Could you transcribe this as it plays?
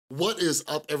What is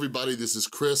up, everybody? This is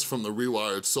Chris from The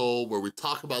Rewired Soul, where we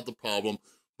talk about the problem,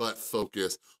 but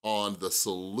focus on the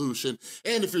solution.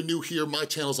 And if you're new here, my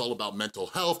channel is all about mental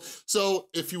health. So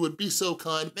if you would be so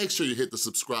kind, make sure you hit the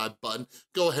subscribe button.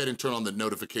 Go ahead and turn on the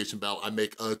notification bell. I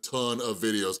make a ton of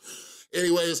videos.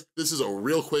 Anyways, this is a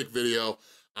real quick video.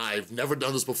 I've never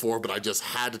done this before, but I just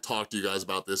had to talk to you guys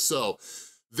about this. So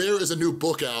there is a new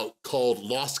book out called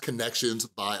Lost Connections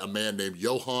by a man named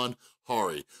Johann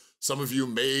Hari. Some of you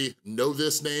may know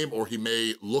this name or he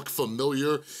may look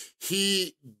familiar.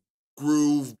 He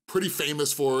grew pretty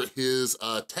famous for his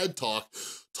TED Talk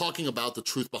talking about the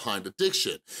truth behind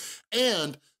addiction.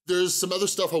 And there's some other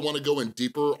stuff I wanna go in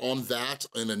deeper on that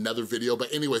in another video,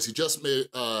 but anyways, he just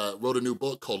wrote a new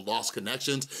book called Lost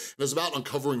Connections, and it's about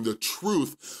uncovering the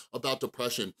truth about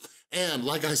depression. And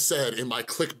like I said in my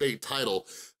clickbait title,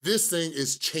 this thing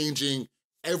is changing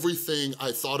everything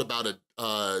I thought about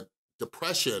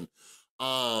depression.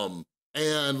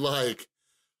 And like,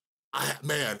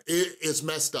 man, it's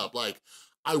messed up. Like,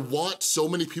 I want so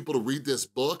many people to read this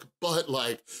book, but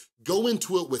like, go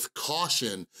into it with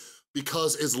caution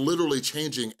because it's literally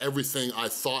changing everything I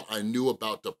thought I knew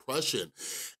about depression.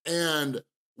 And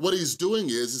what he's doing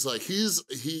is like,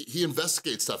 he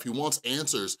investigates stuff, he wants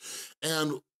answers.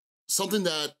 And something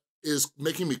that is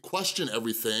making me question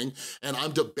everything, and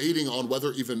I'm debating on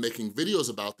whether even making videos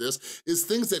about this, is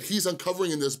things that he's uncovering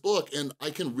in this book, and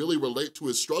I can really relate to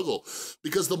his struggle,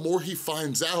 because the more he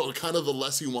finds out, kind of the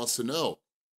less he wants to know.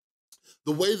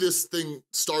 The way this thing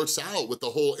starts out with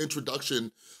the whole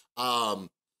introduction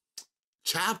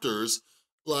chapters,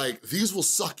 like, these will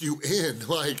suck you in.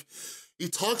 Like, he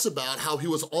talks about how he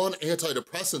was on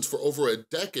antidepressants for over a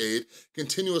decade,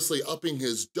 continuously upping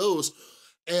his dose,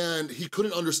 and he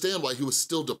couldn't understand why he was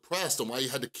still depressed and why he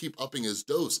had to keep upping his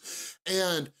dose.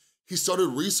 And he started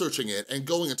researching it and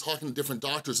going and talking to different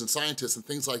doctors and scientists and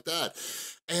things like that.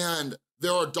 And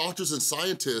there are doctors and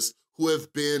scientists who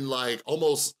have been like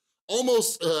almost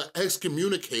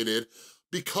excommunicated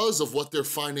because of what they're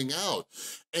finding out.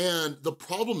 And the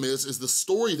problem is the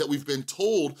story that we've been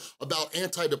told about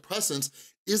antidepressants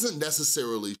isn't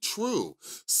necessarily true.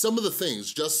 Some of the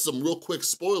things, just some real quick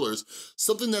spoilers,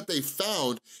 something that they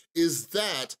found is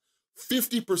that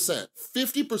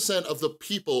 50% of the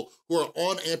people who are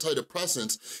on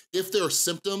antidepressants, if their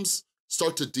symptoms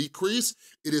start to decrease,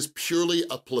 it is purely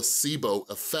a placebo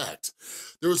effect.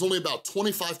 There is only about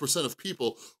 25% of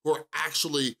people who are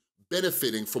actually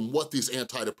benefiting from what these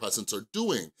antidepressants are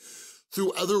doing.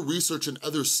 Through other research and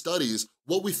other studies,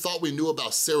 what we thought we knew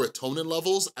about serotonin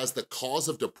levels as the cause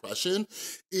of depression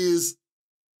is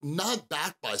not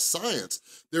backed by science.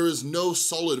 There is no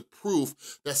solid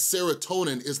proof that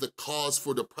serotonin is the cause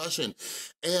for depression,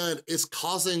 and it's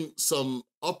causing some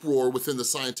uproar within the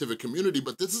scientific community,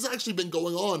 but this has actually been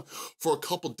going on for a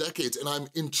couple decades, and I'm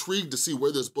intrigued to see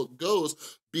where this book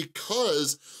goes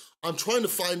because I'm trying to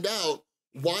find out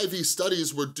why these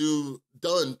studies were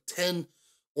done 10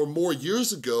 or more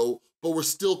years ago, but we're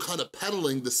still kind of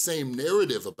peddling the same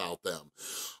narrative about them.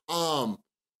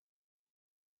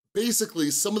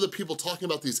 Basically, some of the people talking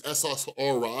about these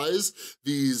SSRIs,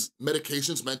 these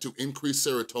medications meant to increase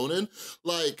serotonin,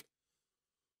 like,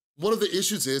 one of the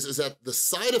issues is that the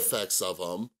side effects of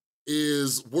them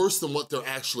is worse than what they're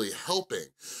actually helping.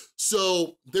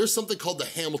 So there's something called the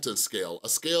Hamilton scale, a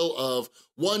scale of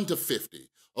 1 to 50,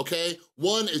 okay?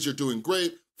 1 is you're doing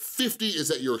great, 50 is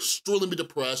that you're extremely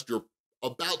depressed, you're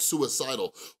about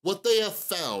suicidal. What they have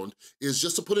found is,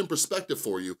 just to put in perspective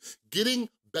for you, getting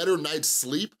better night's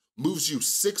sleep moves you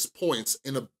 6 points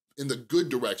in the good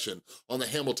direction on the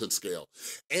Hamilton scale.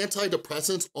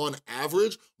 Antidepressants, on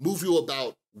average, move you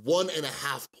about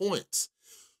 1.5 points.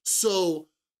 So,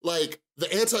 like, the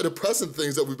antidepressant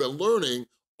things that we've been learning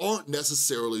aren't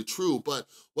necessarily true, but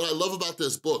what I love about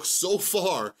this book so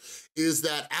far is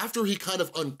that after he kind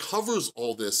of uncovers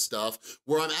all this stuff,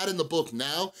 where I'm at in the book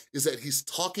now is that he's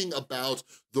talking about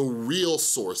the real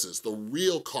sources, the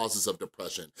real causes of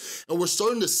depression. And we're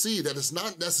starting to see that it's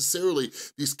not necessarily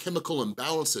these chemical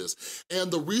imbalances.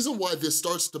 And the reason why this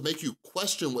starts to make you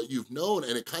question what you've known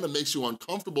and it kind of makes you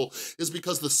uncomfortable is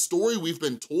because the story we've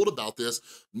been told about this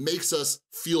makes us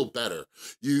feel better.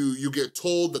 You get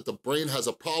told that the brain has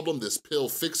a problem, this pill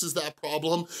fixes that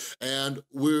problem, and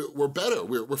we're better,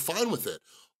 we're fine with it.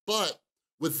 But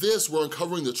with this, we're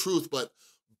uncovering the truth, but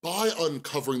by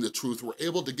uncovering the truth, we're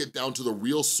able to get down to the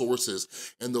real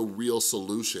sources and the real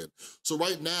solution. So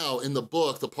right now in the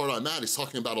book, the part I'm at, he's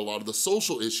talking about a lot of the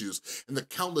social issues and the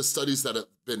countless studies that have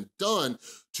been done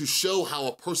to show how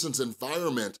a person's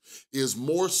environment is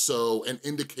more so an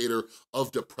indicator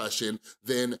of depression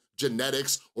than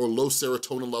genetics or low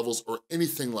serotonin levels or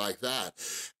anything like that.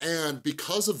 And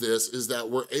because of this is that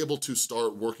we're able to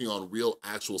start working on real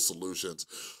actual solutions.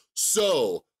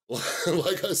 So,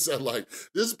 like I said,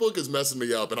 this book is messing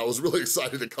me up, and I was really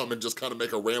excited to come and just kind of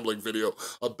make a rambling video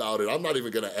about it. I'm not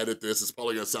even gonna edit this. It's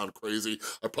probably gonna sound crazy.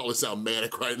 I probably sound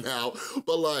manic right now,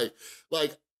 but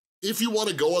like, if you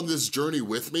wanna go on this journey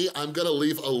with me, I'm gonna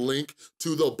leave a link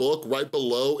to the book right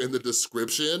below in the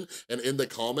description and in the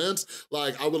comments.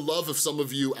 I would love if some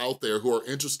of you out there who are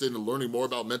interested in learning more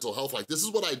about mental health, this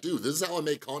is what I do. This is how I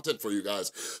make content for you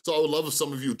guys. So I would love if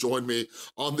some of you join me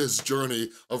on this journey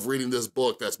of reading this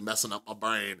book that's messing up my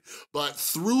brain. But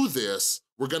through this,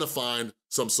 we're gonna find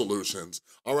some solutions,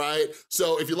 all right?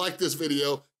 So if you like this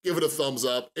video, give it a thumbs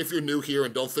up. If you're new here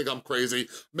and don't think I'm crazy,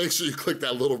 make sure you click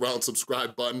that little round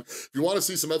subscribe button. If you wanna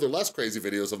see some other less crazy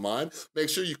videos of mine, make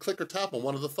sure you click or tap on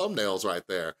one of the thumbnails right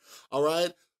there, all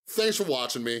right? Thanks for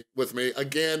watching with me.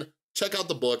 Again, check out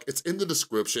the book, it's in the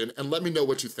description, and let me know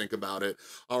what you think about it,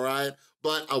 all right?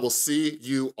 But I will see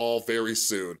you all very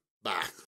soon. Bye.